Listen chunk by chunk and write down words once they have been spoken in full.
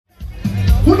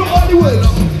Who know all the words?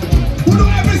 Who know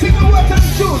every single word to the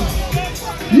tune?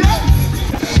 Yeah?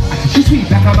 She sweet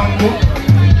like a mango.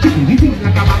 She really sing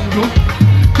like a mango.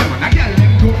 Come on, a girl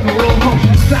them don't know how she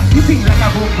slap. She sing like a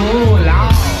bongo.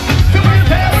 Loud. So what you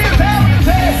say, what you say, what you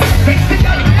say? Sexy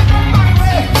girl, when you come my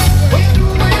way. What you do,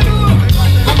 what you do?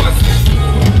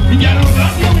 You don't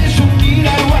run your way, show me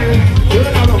that way. You're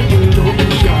not up, you don't be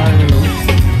shy.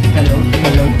 Hello,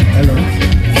 hello, hello.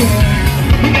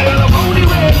 You never know how the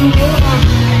way to go.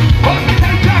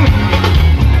 Attention!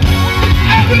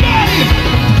 Everybody,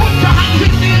 put your hands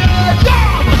in the air,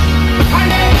 jump! Are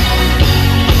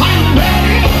you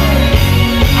ready?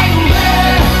 Are you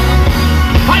ready?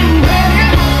 Are you ready?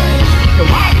 You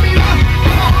want me to find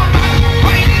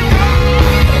it?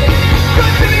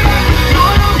 Good to be back. No,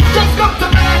 no, just come to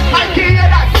me. I can hear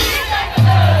that.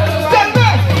 Stand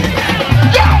back.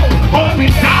 Yo! Hold me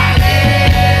tight.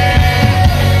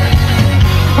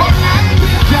 Hold me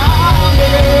tight.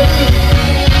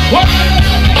 What?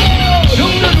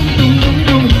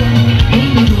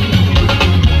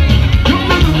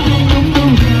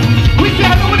 We say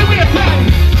hello when we are playing.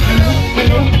 Hello,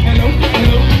 hello, hello,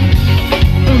 hello.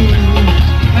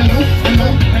 Hello, hello,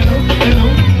 hello, hello.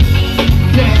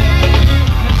 Yeah.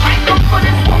 I come for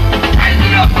this one. I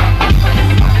need a fight.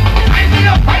 I need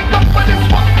a fight up for this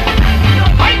one.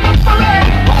 I come for it.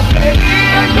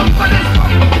 I come for this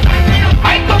one.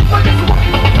 I come for this one.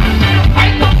 I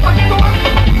come for this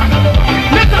one.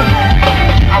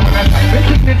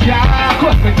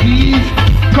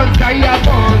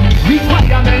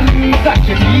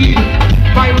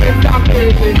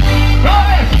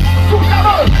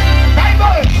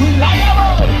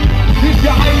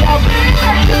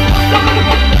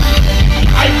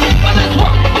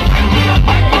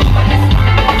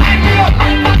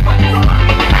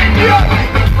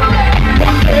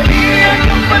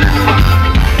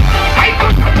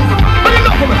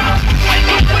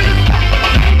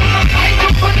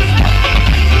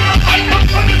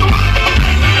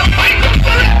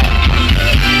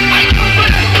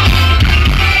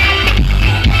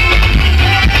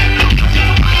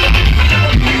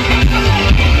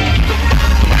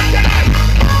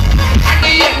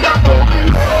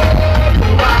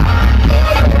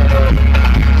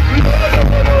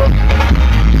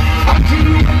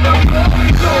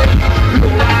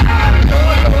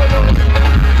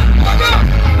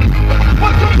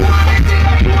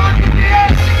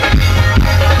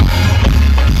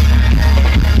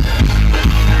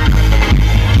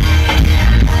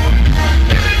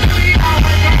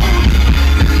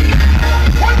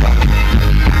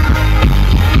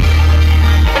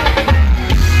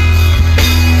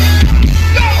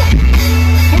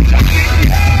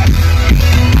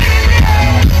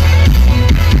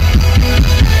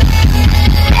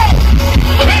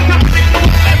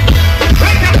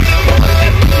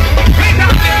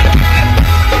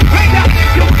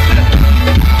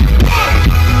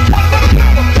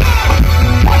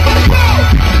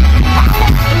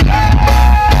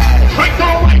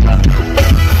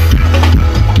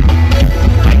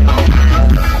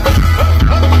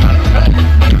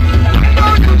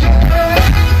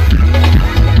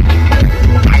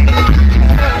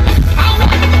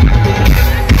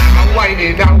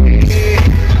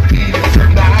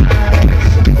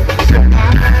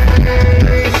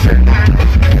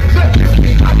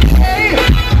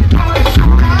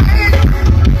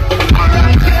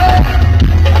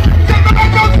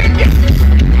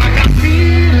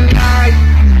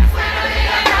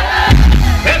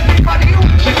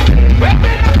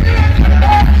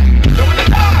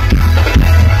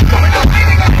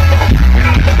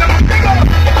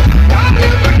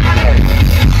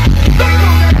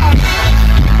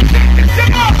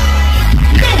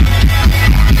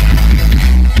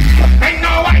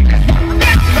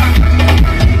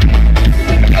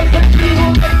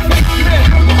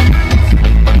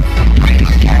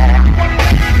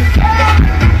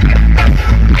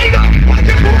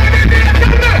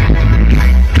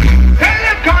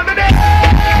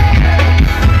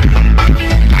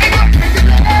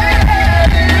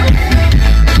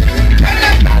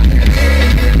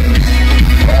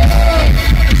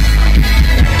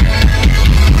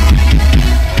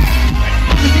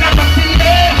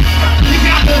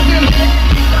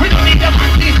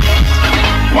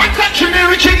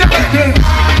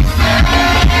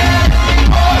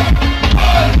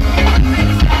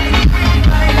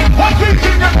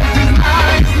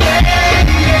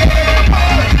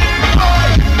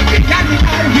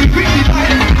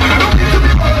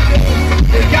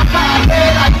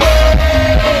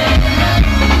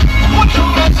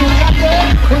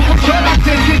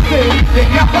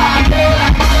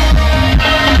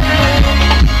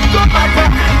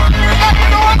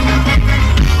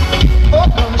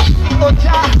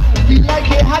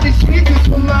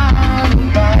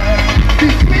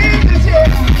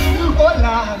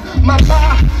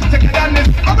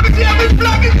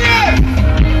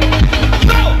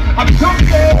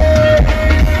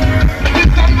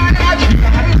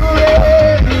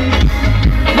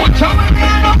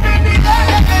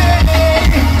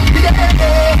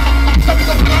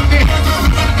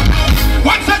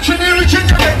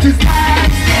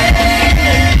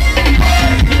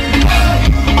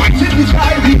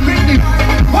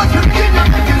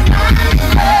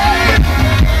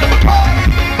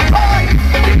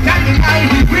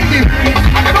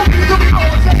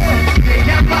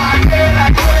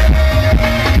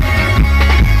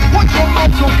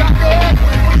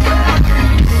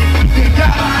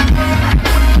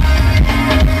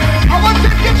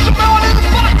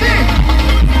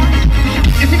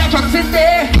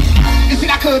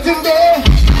 waiting there.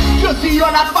 You see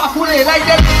you're not far away like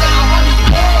that.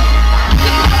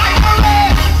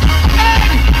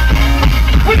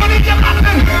 We're gonna get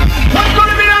nothing. What's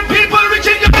gonna be them people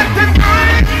reaching your best in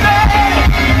time?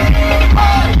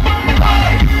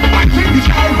 I think this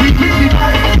guy will be the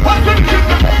guy. What's gonna get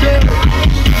the best in?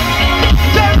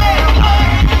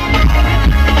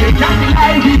 They got the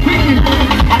ID beating.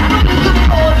 I don't need to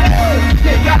know that.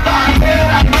 They got the idea.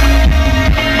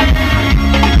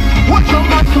 What's your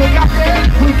muscle got there?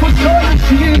 We put your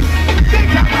machine. They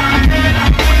got the idea.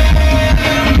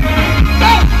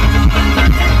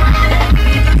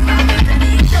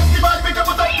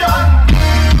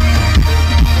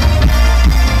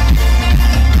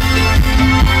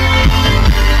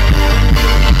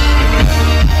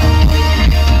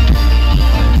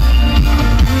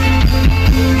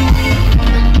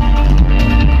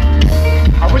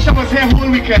 I wish I was here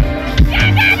whole weekend.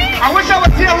 I wish I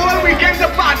was here whole weekend to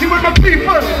party with my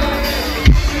people.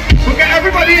 Look at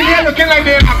everybody in here looking like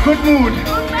they're in a good mood.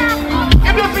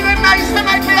 If you're feeling nice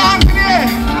tonight, put your hands in the air.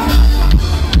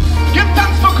 Give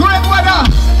thanks for great weather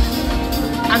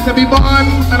and to be born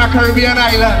on a Caribbean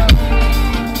island.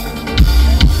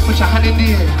 Put your hand in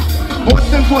the air.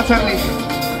 Most importantly,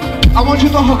 I want you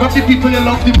to hug up the people you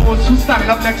love the most who stand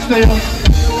up next to you.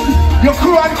 Your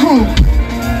crew and crew.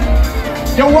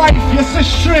 Your wife, your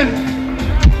sister,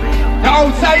 your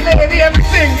outside lady,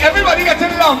 everything. Everybody gets in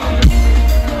love.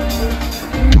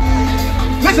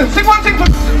 Listen, sing one thing for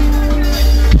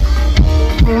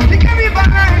you can be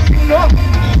embarrassing, no.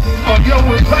 Oh, you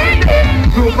will find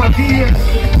it over here.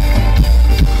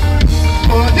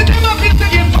 Oh, the devil keeps to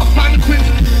give